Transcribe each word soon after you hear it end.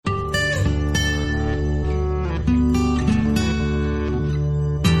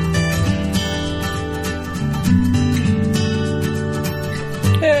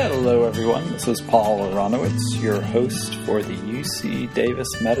everyone. This is Paul Aronowitz, your host for the UC Davis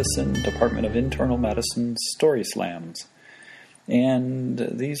Medicine Department of Internal Medicine Story Slams. And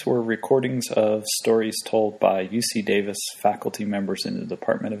these were recordings of stories told by UC Davis faculty members in the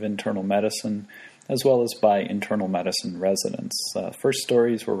Department of Internal Medicine, as well as by internal medicine residents. First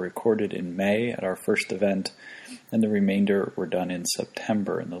stories were recorded in May at our first event, and the remainder were done in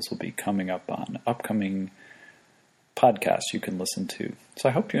September, and those will be coming up on upcoming podcasts you can listen to. So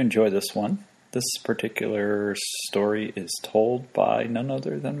I hope you enjoy this one. This particular story is told by none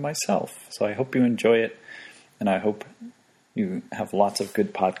other than myself. So I hope you enjoy it, and I hope you have lots of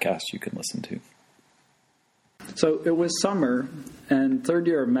good podcasts you can listen to. So it was summer, and third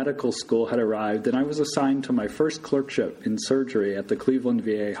year of medical school had arrived, and I was assigned to my first clerkship in surgery at the Cleveland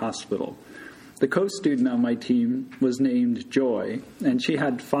VA Hospital. The co-student on my team was named Joy, and she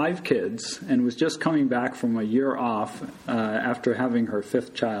had 5 kids and was just coming back from a year off after having her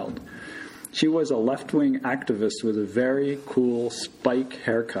 5th child. She was a left-wing activist with a very cool spike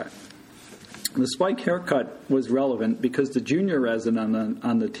haircut. The spike haircut was relevant because the junior resident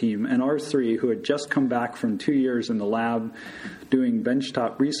on the team, an R3 who had just come back from 2 years in the lab doing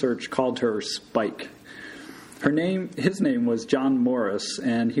benchtop research, called her Spike. His name was John Morris,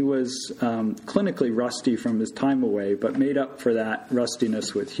 and he was clinically rusty from his time away, but made up for that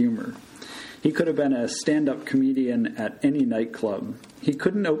rustiness with humor. He could have been a stand-up comedian at any nightclub. He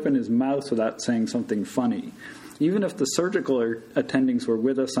couldn't open his mouth without saying something funny. Even if the surgical attendings were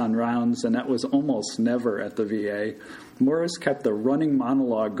with us on rounds, and that was almost never at the VA, Morris kept a running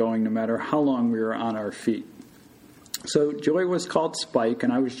monologue going no matter how long we were on our feet. So Joy was called Spike,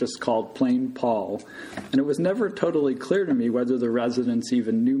 and I was just called plain Paul. And it was never totally clear to me whether the residents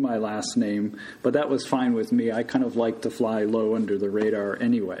even knew my last name, but that was fine with me. I kind of liked to fly low under the radar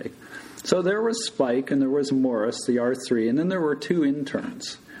anyway. So there was Spike, and there was Morris, the R3, and then there were 2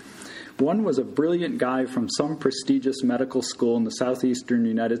 interns. One was a brilliant guy from some prestigious medical school in the southeastern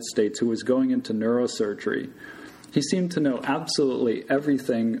United States who was going into neurosurgery. He seemed to know absolutely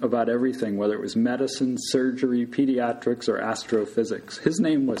everything about everything, whether it was medicine, surgery, pediatrics, or astrophysics. His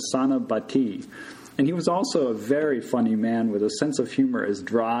name was Sana Bhatti, and he was also a very funny man with a sense of humor as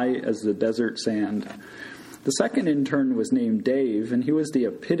dry as the desert sand. The second intern was named Dave, and he was the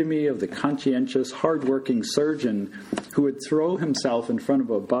epitome of the conscientious, hard-working surgeon who would throw himself in front of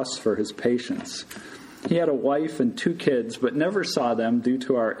a bus for his patients. He had a wife and 2 kids, but never saw them due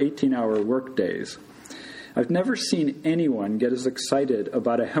to our 18-hour work days. I've never seen anyone get as excited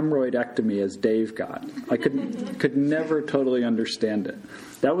about a hemorrhoidectomy as Dave got. I could never totally understand it.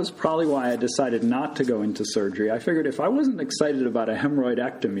 That was probably why I decided not to go into surgery. I figured if I wasn't excited about a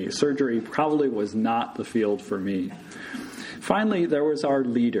hemorrhoidectomy, surgery probably was not the field for me. Finally, there was our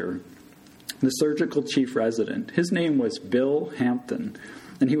leader, the surgical chief resident. His name was Bill Hampton,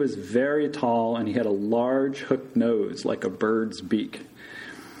 and he was very tall, and he had a large hooked nose like a bird's beak.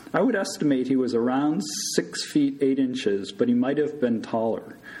 I would estimate he was around 6 feet 8 inches, but he might have been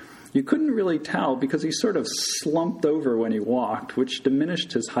taller. You couldn't really tell because he sort of slumped over when he walked, which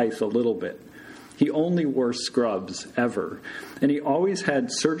diminished his height a little bit. He only wore scrubs, ever, and he always had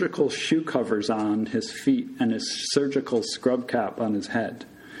surgical shoe covers on his feet and his surgical scrub cap on his head.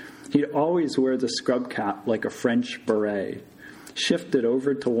 He'd always wear the scrub cap like a French beret, shifted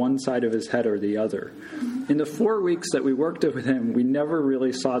over to one side of his head or the other. In the 4 weeks that we worked with him, we never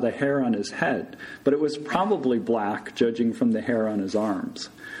really saw the hair on his head, but it was probably black, judging from the hair on his arms.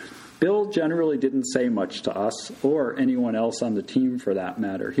 Bill generally didn't say much to us, or anyone else on the team for that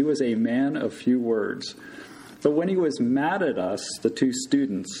matter. He was a man of few words. But when he was mad at us, the 2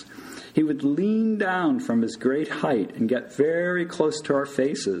 students, he would lean down from his great height and get very close to our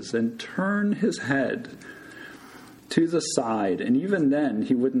faces and turn his head to the side, and even then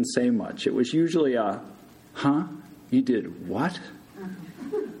he wouldn't say much. It was usually a, "Huh? You did what?"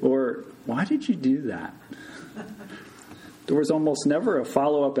 Or, "Why did you do that?" There was almost never a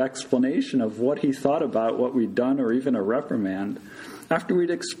follow-up explanation of what he thought about what we'd done or even a reprimand. After we'd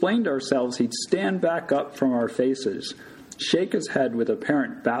explained ourselves, he'd stand back up from our faces, shake his head with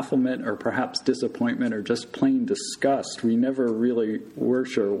apparent bafflement or perhaps disappointment or just plain disgust. We never really were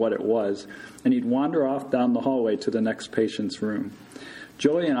sure what it was. And he'd wander off down the hallway to the next patient's room.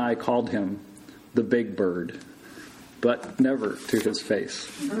 Joy and I called him the Big Bird, but never to his face.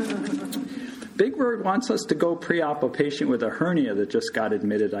 Big Bird wants us to go pre-op a patient with a hernia that just got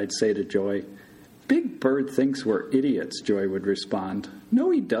admitted, I'd say to Joy. Big Bird thinks we're idiots, Joy would respond. No,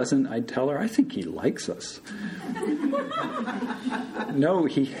 he doesn't, I'd tell her. I think he likes us. No,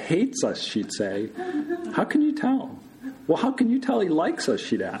 he hates us, she'd say. How can you tell? Well, how can you tell he likes us,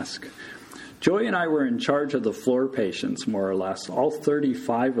 she'd ask. Joy and I were in charge of the floor patients, more or less, all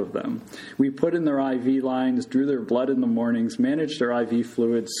 35 of them. We put in their IV lines, drew their blood in the mornings, managed their IV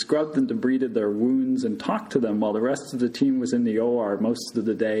fluids, scrubbed and debrided their wounds, and talked to them while the rest of the team was in the OR most of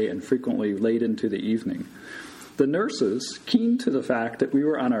the day and frequently late into the evening. The nurses, keen to the fact that we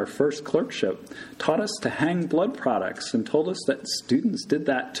were on our first clerkship, taught us to hang blood products and told us that students did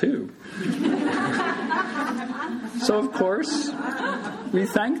that too. So, of course, we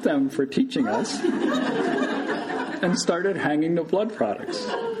thanked them for teaching us and started hanging the blood products.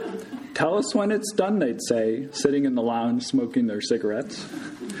 Tell us when it's done, they'd say, sitting in the lounge smoking their cigarettes.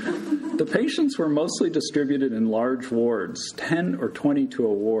 The patients were mostly distributed in large wards, 10 or 20 to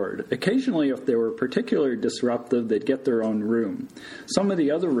a ward. Occasionally, if they were particularly disruptive, they'd get their own room. Some of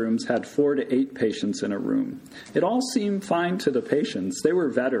the other rooms had 4 to 8 patients in a room. It all seemed fine to the patients. They were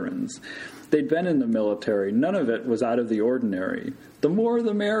veterans. They'd been in the military. None of it was out of the ordinary. The more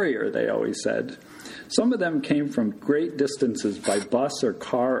the merrier, they always said. Some of them came from great distances by bus or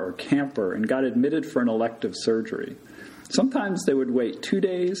car or camper and got admitted for an elective surgery. Sometimes they would wait 2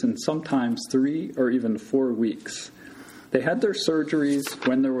 days and sometimes 3 or even 4 weeks. They had their surgeries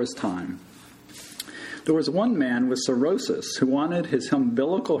when there was time. There was one man with cirrhosis who wanted his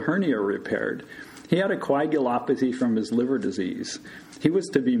umbilical hernia repaired. He had a coagulopathy from his liver disease. He was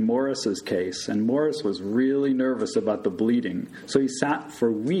to be Morris's case, and Morris was really nervous about the bleeding, so he sat for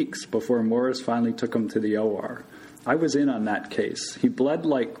weeks before Morris finally took him to the OR. I was in on that case. He bled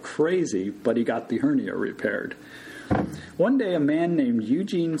like crazy, but he got the hernia repaired. One day, a man named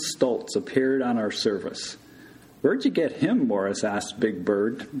Eugene Stoltz appeared on our service. "Where'd you get him?" Morris asked Big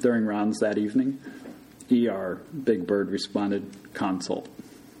Bird during rounds that evening. "ER," Big Bird responded. "Consult."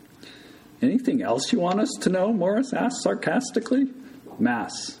 "Anything else you want us to know?" Morris asked sarcastically.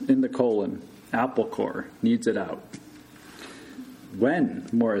 "Mass in the colon. Apple core. Needs it out." "When?"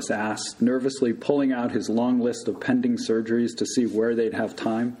 Morris asked, nervously pulling out his long list of pending surgeries to see where they'd have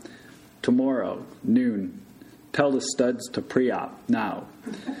time. "Tomorrow, noon. Tell the studs to pre-op, now."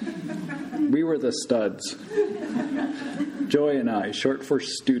 We were the studs. Joy and I, short for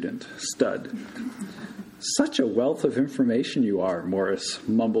student, stud. "Such a wealth of information you are," Morris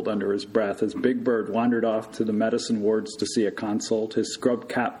mumbled under his breath as Big Bird wandered off to the medicine wards to see a consult, his scrub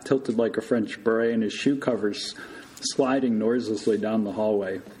cap tilted like a French beret and his shoe covers sliding noiselessly down the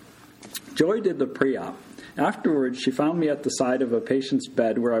hallway. Joy did the pre-op. Afterwards, she found me at the side of a patient's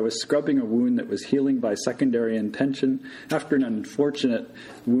bed where I was scrubbing a wound that was healing by secondary intention after an unfortunate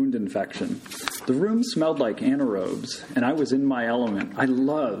wound infection. The room smelled like anaerobes, and I was in my element. I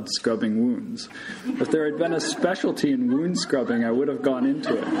loved scrubbing wounds. If there had been a specialty in wound scrubbing, I would have gone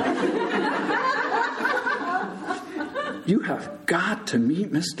into it. "You have got to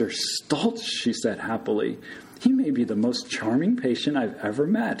meet Mr. Stoltz," she said happily. "He may be the most charming patient I've ever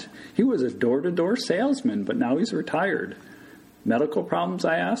met. He was a door-to-door salesman, but now he's retired." "Medical problems?"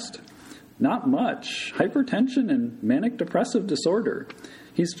 I asked. "Not much. Hypertension and manic depressive disorder.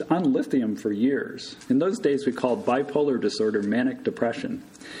 He's on lithium for years. In those days, we called bipolar disorder manic depression."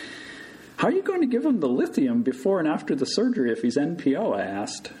 "How are you going to give him the lithium before and after the surgery if he's NPO?" I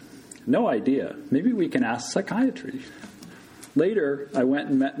asked. "No idea. Maybe we can ask psychiatry." Later, I went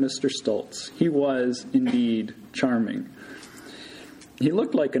and met Mr. Stoltz. He was, indeed, charming. He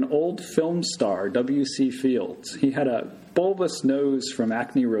looked like an old film star, W.C. Fields. He had a bulbous nose from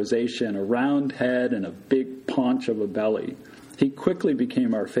acne rosacea and a round head and a big paunch of a belly. He quickly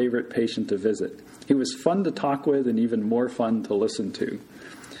became our favorite patient to visit. He was fun to talk with and even more fun to listen to.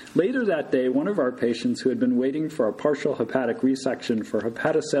 Later that day, one of our patients who had been waiting for a partial hepatic resection for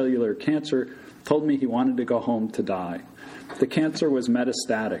hepatocellular cancer told me he wanted to go home to die. The cancer was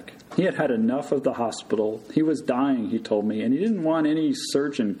metastatic. He had had enough of the hospital. He was dying, he told me, and he didn't want any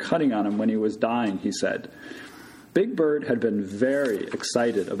surgeon cutting on him when he was dying, he said. Big Bird had been very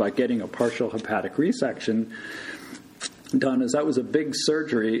excited about getting a partial hepatic resection done, as that was a big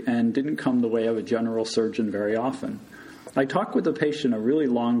surgery and didn't come the way of a general surgeon very often. I talked with the patient a really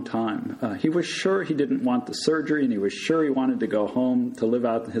long time. He was sure he didn't want the surgery, and he was sure he wanted to go home to live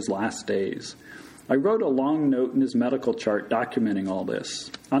out his last days. I wrote a long note in his medical chart documenting all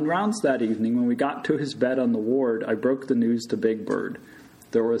this. On rounds that evening, when we got to his bed on the ward, I broke the news to Big Bird.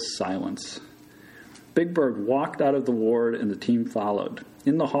 There was silence. Big Bird walked out of the ward, and the team followed.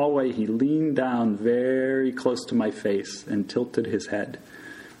 In the hallway, he leaned down very close to my face and tilted his head.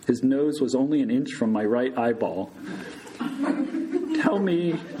 His nose was only an inch from my right eyeball. "Tell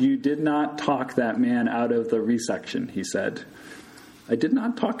me you did not talk that man out of the resection," he said. "I did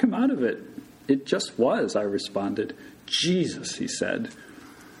not talk him out of it. It just was," I responded. "Jesus," he said.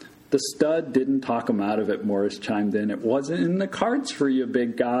 The stud didn't talk him out of it, Morris chimed in. It wasn't in the cards for you,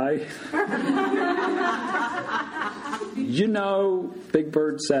 big guy. You know, Big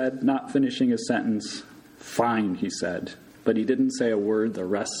Bird said, not finishing his sentence. Fine, he said, but he didn't say a word the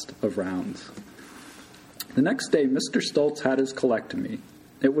rest of rounds. The next day, Mr. Stoltz had his colectomy.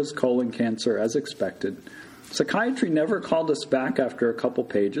 It was colon cancer, as expected. Psychiatry never called us back after a couple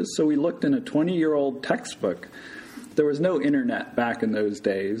pages, so we looked in a 20-year-old textbook. There was no internet back in those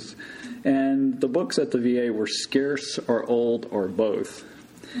days, and the books at the VA were scarce or old or both.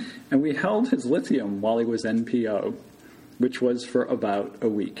 And we held his lithium while he was NPO, which was for about a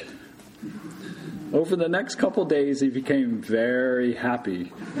week. Over the next couple days, he became very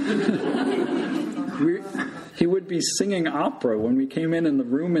happy. He would be singing opera when we came in the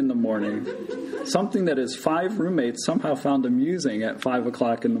room in the morning, something that his 5 roommates somehow found amusing at 5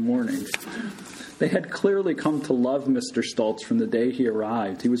 o'clock in the morning. They had clearly come to love Mr. Stoltz from the day he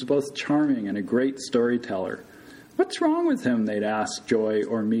arrived. He was both charming and a great storyteller. What's wrong with him, they'd ask Joy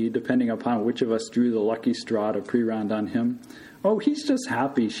or me, depending upon which of us drew the lucky straw to pre-round on him. Oh, he's just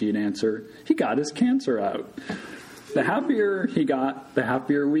happy, she'd answer. He got his cancer out. The happier he got, the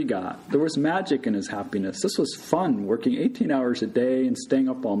happier we got. There was magic in his happiness. This was fun, working 18 hours a day and staying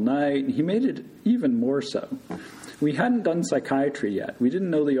up all night, and he made it even more so. We hadn't done psychiatry yet. We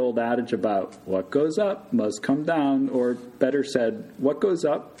didn't know the old adage about what goes up must come down, or better said, what goes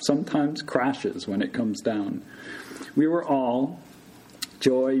up sometimes crashes when it comes down. We were all,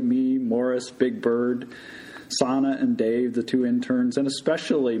 Joy, me, Morris, Big Bird, Sana and Dave, the 2 interns, and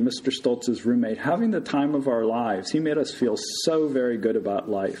especially Mr. Stoltz's roommate, having the time of our lives. He made us feel so very good about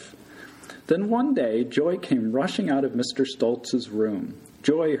life. Then one day, Joy came rushing out of Mr. Stoltz's room.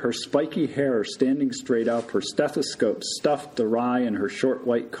 Joy, her spiky hair standing straight up, her stethoscope stuffed awry in her short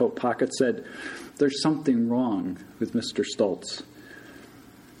white coat pocket, said, "There's something wrong with Mr. Stoltz."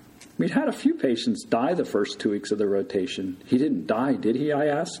 We'd had a few patients die the first 2 weeks of the rotation. He didn't die, did he? I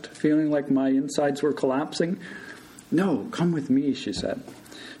asked, feeling like my insides were collapsing. No, come with me, she said.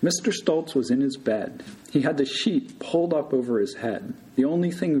 Mr. Stoltz was in his bed. He had the sheet pulled up over his head. The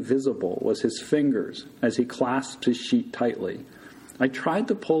only thing visible was his fingers as he clasped his sheet tightly. I tried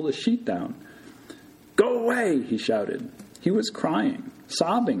to pull the sheet down. Go away, he shouted. He was crying,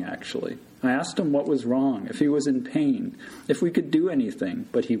 sobbing, actually. I asked him what was wrong, if he was in pain, if we could do anything,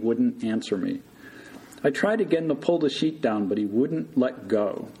 but he wouldn't answer me. I tried again to pull the sheet down, but he wouldn't let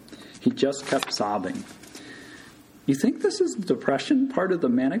go. He just kept sobbing. You think this is depression, part of the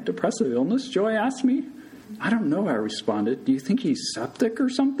manic-depressive illness? Joy asked me. I don't know, I responded. Do you think he's septic or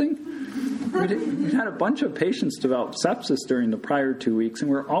something? We'd had a bunch of patients develop sepsis during the prior 2 weeks,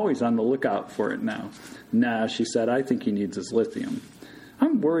 and we're always on the lookout for it now. Nah, she said, I think he needs his lithium.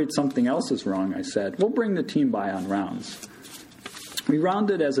 I'm worried something else is wrong, I said. We'll bring the team by on rounds. We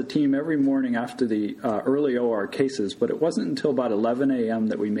rounded as a team every morning after the early OR cases, but it wasn't until about 11 a.m.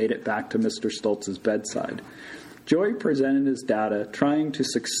 that we made it back to Mr. Stoltz's bedside. Joy presented his data, trying to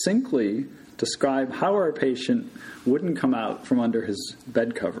succinctly describe how our patient wouldn't come out from under his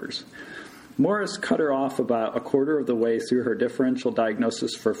bed covers. Morris cut her off about a quarter of the way through her differential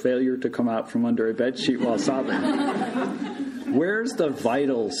diagnosis for failure to come out from under a bedsheet while sobbing. Where's the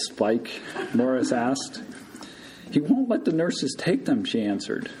vitals, Spike? Morris asked. He won't let the nurses take them, she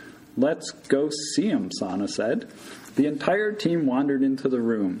answered. Let's go see him, Sana said. The entire team wandered into the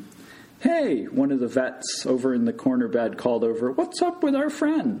room. Hey, one of the vets over in the corner bed called over, what's up with our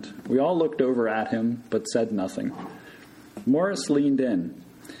friend? We all looked over at him, but said nothing. Morris leaned in.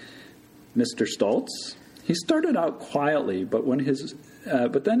 Mr. Stoltz? He started out quietly, but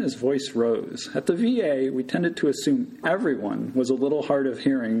then his voice rose. At the VA, we tended to assume everyone was a little hard of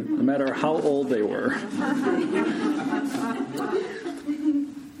hearing, no matter how old they were.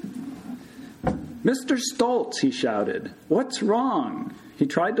 Mr. Stoltz, he shouted. What's wrong? He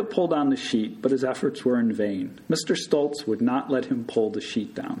tried to pull down the sheet, but his efforts were in vain. Mr. Stoltz would not let him pull the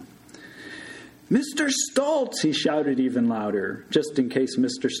sheet down. Mr. Stoltz, he shouted even louder, just in case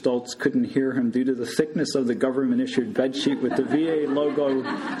Mr. Stoltz couldn't hear him due to the thickness of the government-issued bedsheet with the VA logo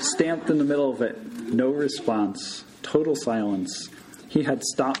stamped in the middle of it. No response. Total silence. He had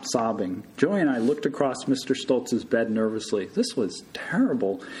stopped sobbing. Joy and I looked across Mr. Stoltz's bed nervously. This was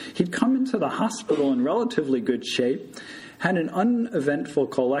terrible. He'd come into the hospital in relatively good shape, had an uneventful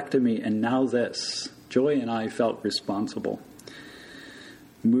colectomy, and now this. Joy and I felt responsible.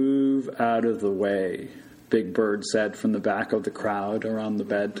 Move out of the way, Big Bird said from the back of the crowd around the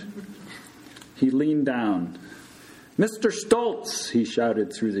bed. He leaned down. Mr. Stoltz, he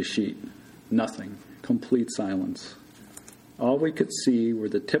shouted through the sheet. Nothing. Complete silence. All we could see were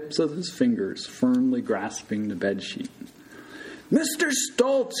the tips of his fingers firmly grasping the bedsheet. "Mr.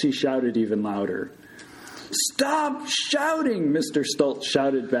 Stoltz," he shouted even louder. "Stop shouting," Mr. Stoltz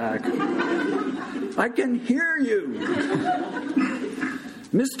shouted back. "I can hear you."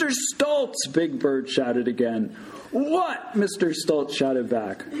 "Mr. Stoltz," Big Bird shouted again. "What?" Mr. Stoltz shouted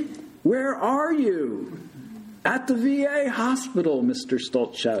back. "Where are you?" "At the VA hospital," Mr.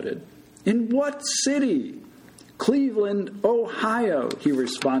 Stoltz shouted. "In what city?" "Cleveland, Ohio," he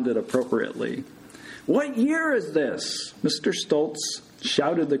responded appropriately. "What year is this?" Mr. Stoltz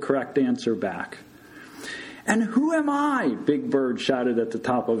shouted the correct answer back. "And who am I?" Big Bird shouted at the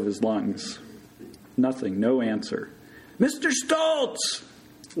top of his lungs. Nothing, no answer. "Mr. Stoltz!"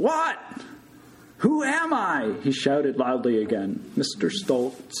 "What?" "Who am I?" he shouted loudly again. Mr.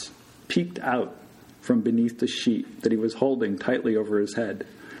 Stoltz peeked out from beneath the sheet that he was holding tightly over his head.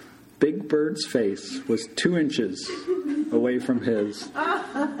 Big Bird's face was 2 inches away from his.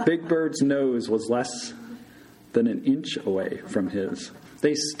 Big Bird's nose was less than an inch away from his.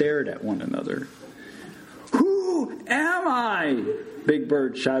 They stared at one another. "Who am I?" Big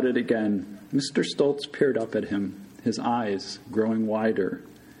Bird shouted again. Mr. Stoltz peered up at him, his eyes growing wider.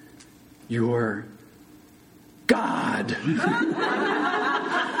 "You're God."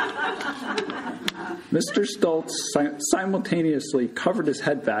 Mr. Stoltz simultaneously covered his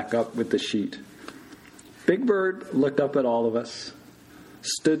head back up with the sheet. Big Bird looked up at all of us,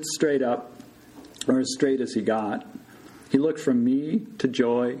 stood straight up, or as straight as he got. He looked from me to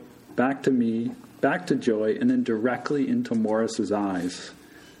Joy, back to me, back to Joy, and then directly into Morris's eyes.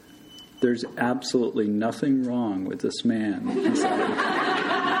 "There's absolutely nothing wrong with this man," he said.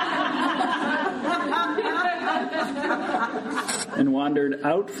 And wandered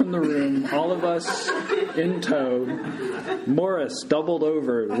out from the room, all of us in tow. Morris doubled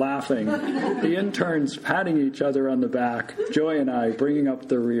over, laughing. The interns patting each other on the back. Joy and I bringing up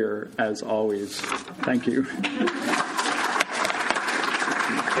the rear, as always. Thank you.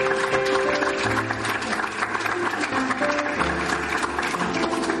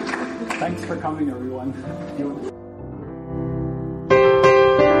 Thanks for coming, everyone.